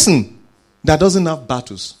person that doesn't have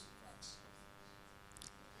battles.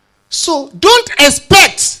 So don't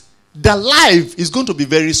expect that life is going to be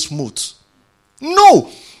very smooth. No.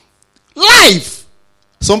 Life.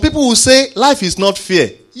 Some people will say life is not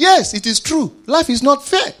fair. Yes, it is true. Life is not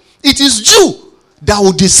fair. It is you that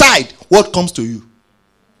will decide what comes to you.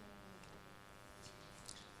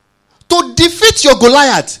 defeat your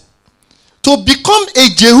Goliath, to become a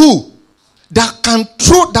Jehu that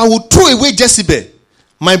will throw away Jezebel,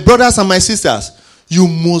 my brothers and my sisters, you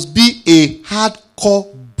must be a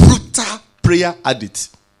hardcore, brutal prayer addict.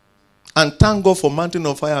 And thank God for Mountain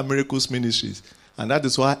of Fire and Miracles Ministries. And that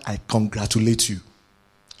is why I congratulate you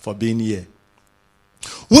for being here.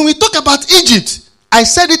 When we talk about Egypt, I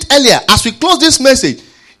said it earlier as we close this message,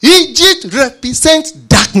 Egypt represents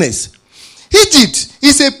darkness. Egypt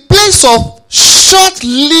is a place of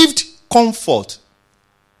short-lived comfort.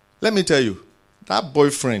 Let me tell you, that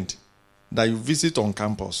boyfriend that you visit on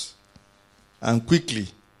campus, and quickly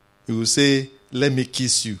he will say, let me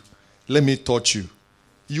kiss you, let me touch you.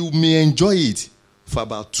 You may enjoy it for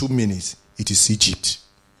about 2 minutes. It is Egypt.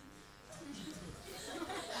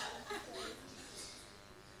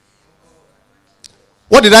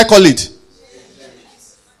 What did I call it?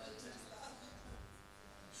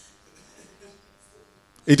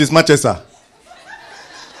 It is Manchester.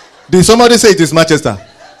 Did somebody say it is Manchester?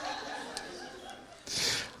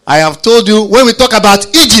 I have told you, when we talk about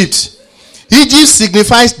Egypt, Egypt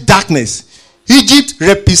signifies darkness. Egypt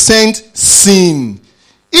represents sin.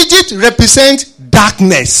 Egypt represents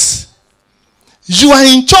darkness. You are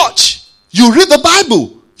in church. You read the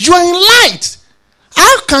Bible. You are in light.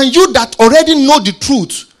 How can you that already know the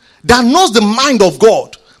truth, that knows the mind of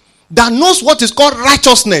God, that knows what is called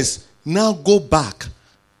righteousness, now go back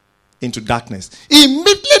into darkness?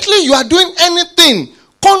 Immediately you are doing anything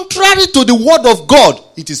contrary to the word of God,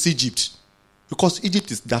 it is Egypt. Because Egypt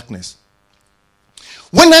is darkness.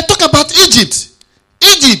 When I talk about Egypt,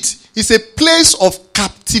 Egypt is a place of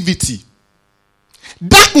captivity.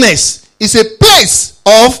 Darkness is a place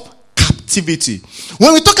of captivity.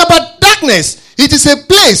 When we talk about darkness, it is a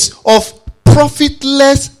place of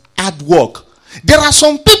profitless hard work. There are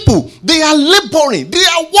some people, they are laboring, they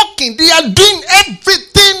are working, they are doing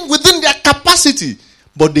everything within their capacity,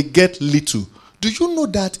 but they get little. Do you know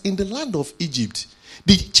that in the land of Egypt,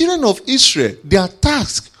 the children of Israel, their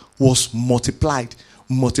task was multiplied.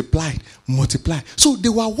 So they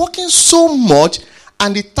were working so much,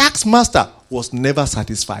 and the tax master was never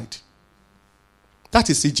satisfied. That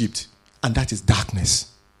is Egypt, and that is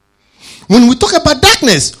darkness. When we talk about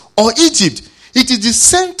darkness or Egypt, it is the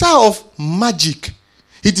center of magic.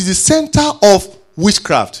 It is the center of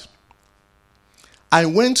witchcraft. I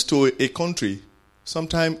went to a country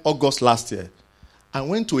sometime August last year. I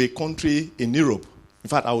went to a country in Europe. In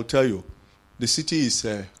fact, I will tell you, the city is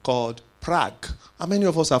called Prague. How many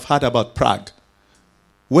of us have heard about Prague?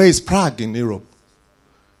 Where is Prague in Europe?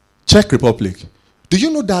 Czech Republic. Do you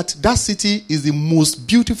know that that city is the most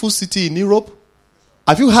beautiful city in Europe?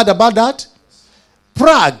 Have you heard about that?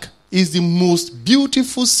 Prague is the most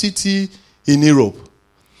beautiful city in Europe.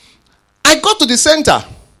 I got to the center of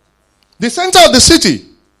the city,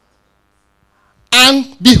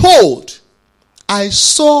 and behold, I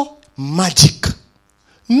saw magic.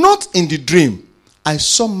 Not in the dream. I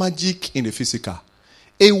saw magic in the physical.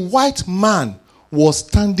 A white man was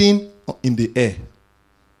standing in the air,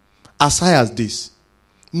 as high as this.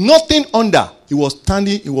 Nothing under. He was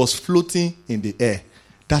standing, he was floating in the air.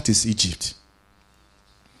 That is Egypt.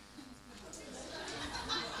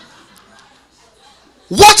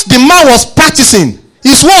 What the man was practicing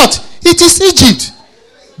is what? It is Egypt.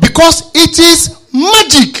 Because it is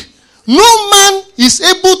magic. No man is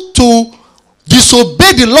able to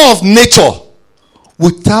disobey the law of nature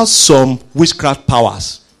without some witchcraft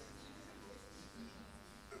powers.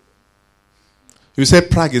 You say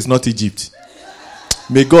Prague is not Egypt.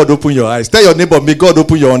 May God open your eyes. Tell your neighbor, may God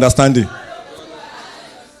open your understanding.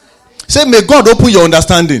 Say, may God open your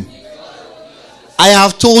understanding. I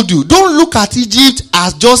have told you, don't look at Egypt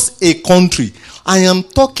as just a country. I am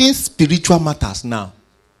talking spiritual matters now.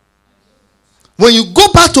 When you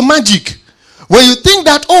go back to magic, when you think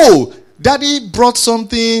that, oh, daddy brought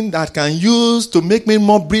something that can use to make me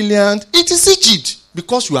more brilliant, it is Egypt,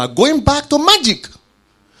 because you are going back to magic.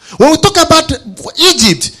 When we talk about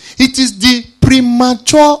Egypt, it is the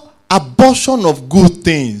premature abortion of good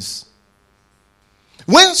things.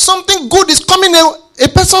 When something good is coming a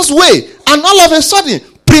person's way, and all of a sudden,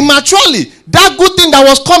 prematurely, that good thing that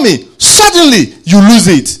was coming, suddenly you lose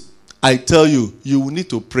it. I tell you, you will need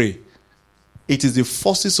to pray. It is the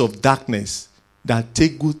forces of darkness that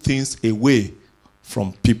take good things away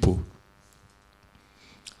from people.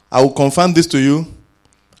 I will confirm this to you.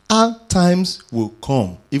 Hard times will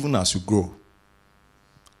come even as you grow.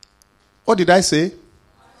 What did I say?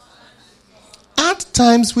 Hard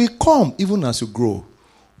times will come even as you grow.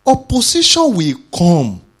 Opposition will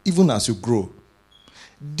come even as you grow.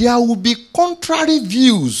 There will be contrary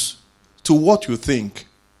views to what you think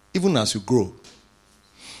even as you grow.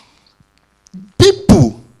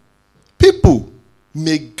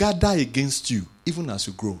 may gather against you even as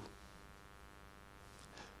you grow.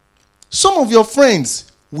 Some of your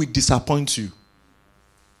friends will disappoint you.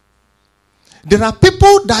 There are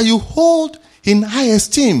people that you hold in high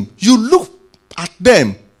esteem. You look at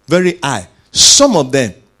them very high. Some of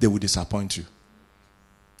them, they will disappoint you.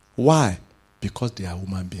 Why? Because they are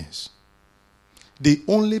human beings. The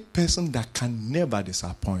only person that can never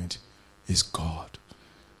disappoint is God.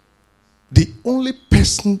 The only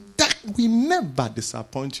person that will never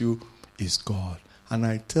disappoint you is God. And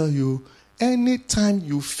I tell you, anytime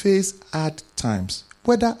you face hard times,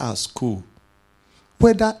 whether at school,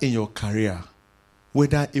 whether in your career,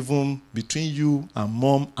 whether even between you and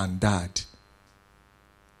mom and dad,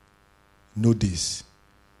 know this: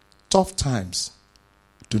 tough times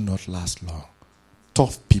do not last long.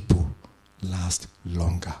 Tough people last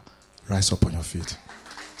longer. Rise up on your feet.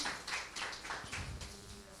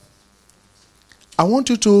 I want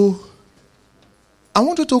you to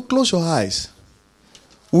close your eyes.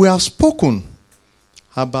 We have spoken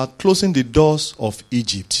about closing the doors of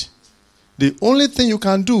Egypt. The only thing you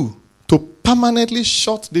can do to permanently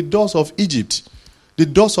shut the doors of Egypt, the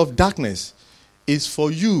doors of darkness, is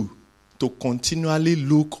for you to continually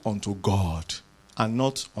look unto God and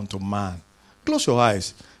not unto man. Close your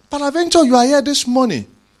eyes. Peradventure, you are here this morning.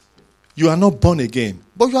 You are not born again.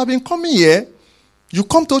 But you have been coming here. You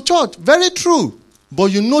come to church. Very true. But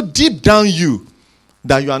you know deep down you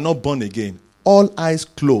that you are not born again. All eyes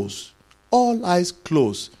closed. All eyes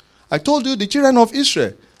closed. I told you the children of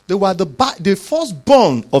Israel, they were the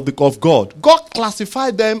firstborn of God. God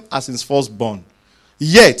classified them as his firstborn.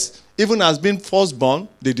 Yet, even as being firstborn,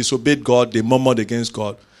 they disobeyed God. They murmured against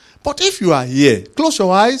God. But if you are here, close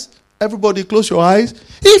your eyes. Everybody close your eyes.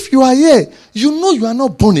 If you are here, you know you are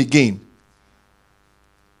not born again.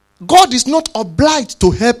 God is not obliged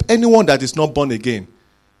to help anyone that is not born again.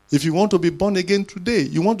 If you want to be born again today,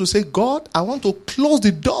 you want to say, God, I want to close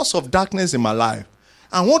the doors of darkness in my life.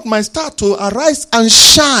 I want my star to arise and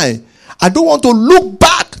shine. I don't want to look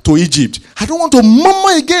back to Egypt. I don't want to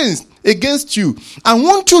murmur against you. I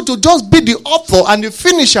want you to just be the author and the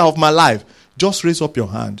finisher of my life. Just raise up your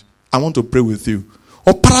hand. I want to pray with you.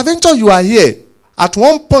 Or peradventure you are here. At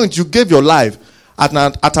one point you gave your life.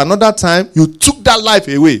 At another time you took that life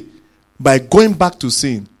away by going back to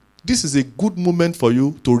sin. This is a good moment for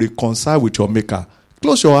you to reconcile with your Maker.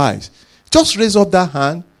 Close your eyes. Just raise up that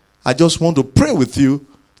hand. I just want to pray with you.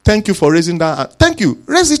 Thank you for raising that hand. Thank you.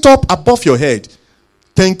 Raise it up above your head.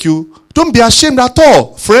 Thank you. Don't be ashamed at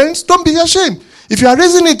all. Friends, don't be ashamed. If you are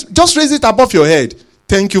raising it, just raise it above your head.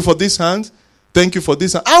 Thank you for this hand. Thank you for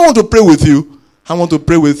this hand. I want to pray with you. I want to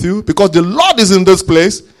pray with you because the Lord is in this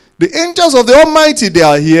place. The angels of the Almighty, they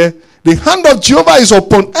are here. The hand of Jehovah is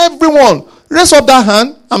upon everyone. Raise up that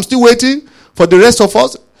hand. I'm still waiting for the rest of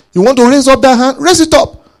us. You want to raise up that hand? Raise it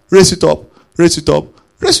up. Raise it up. Raise it up.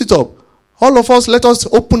 Raise it up. All of us, let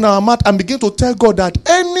us open our mouth and begin to tell God that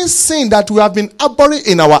any sin that we have been harboring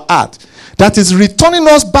in our heart, that is returning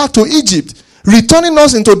us back to Egypt, returning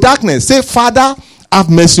us into darkness, say, Father, have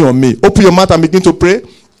mercy on me. Open your mouth and begin to pray.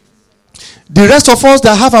 The rest of us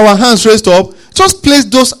that have our hands raised up, just place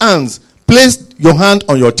those hands. Place your hand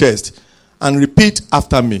on your chest and repeat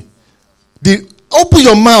after me. Open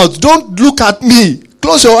your mouth. Don't look at me.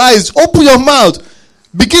 Close your eyes. Open your mouth.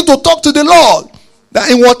 Begin to talk to the Lord. That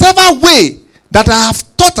in whatever way that I have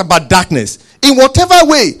thought about darkness, in whatever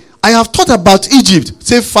way I have thought about Egypt,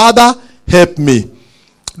 say, Father, help me.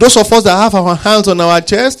 Those of us that have our hands on our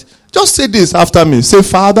chest, just say this after me. Say,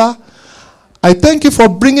 Father, I thank you for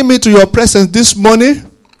bringing me to your presence this morning.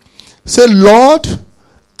 Say, Lord,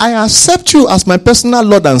 I accept you as my personal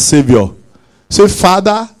Lord and Savior. Say,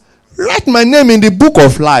 Father, write my name in the book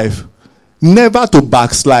of life, never to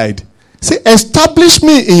backslide. Say, establish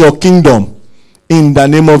me in your kingdom in the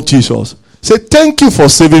name of Jesus. Say, thank you for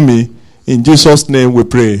saving me. In Jesus' name we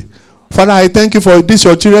pray. Father, I thank you for this,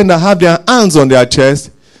 your children that have their hands on their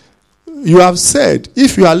chest. You have said,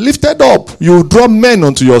 if you are lifted up, you will draw men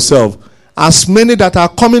unto yourself. As many that are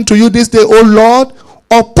coming to you this day, O Lord,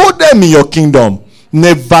 uphold them in your kingdom,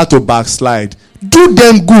 never to backslide. Do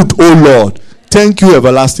them good, O Lord. Thank you,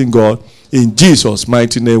 everlasting God. In Jesus'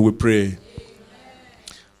 mighty name we pray.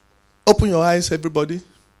 Open your eyes, everybody.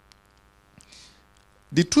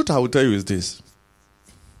 The truth I will tell you is this.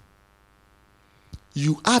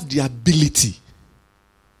 You have the ability,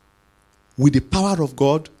 with the power of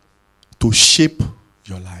God, to shape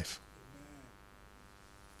your life.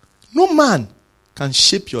 No man can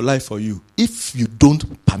shape your life for you if you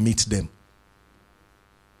don't permit them.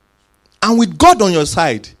 And with God on your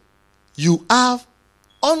side, you have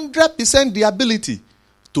 100% the ability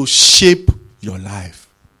to shape your life.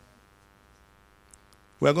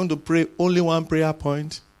 We are going to pray only one prayer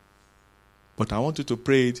point, but I want you to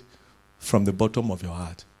pray it from the bottom of your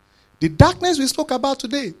heart. The darkness we spoke about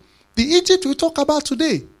today, the Egypt we talk about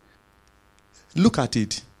today, look at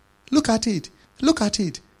it. Look at it. Look at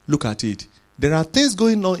it. Look at it. There are things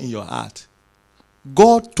going on in your heart.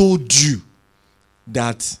 God told you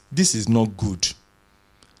that this is not good,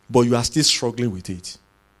 but you are still struggling with it.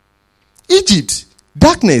 Egypt,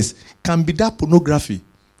 darkness, can be that pornography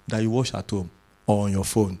that you watch at home or on your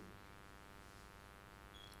phone.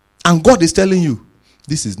 And God is telling you,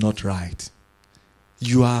 this is not right.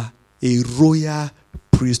 You are a royal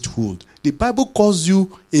priesthood. The Bible calls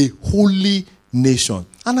you a holy nation.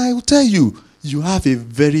 And I will tell you, you have a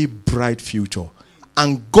very bright future.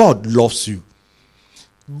 And God loves you.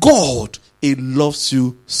 God, He loves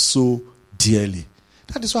you so dearly.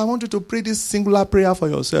 That is why I want you to pray this singular prayer for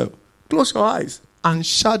yourself. Close your eyes and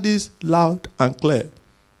shout this loud and clear.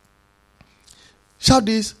 Shout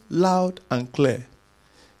this loud and clear.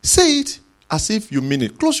 Say it as if you mean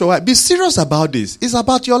it. Close your eyes. Be serious about this. It's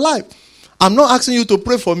about your life. I'm not asking you to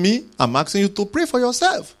pray for me. I'm asking you to pray for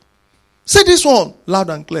yourself. Say this one loud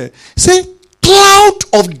and clear. Say, cloud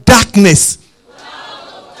of darkness.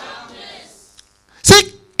 Cloud of darkness. Say,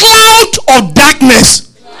 cloud of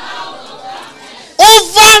darkness. Cloud of darkness.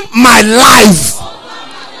 Over my life.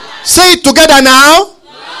 Say it together now. Cloud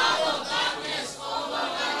of darkness over my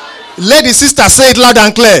life. Lady sister, say it loud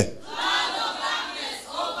and clear. Cloud of darkness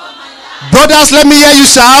over my life. Brothers, let me hear you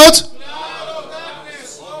shout. Cloud of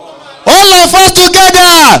darkness over my life. All of us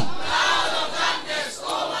together. Cloud of darkness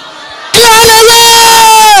over my life. Clear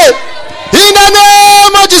away. In the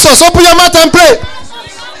name of Jesus, open your mouth and pray.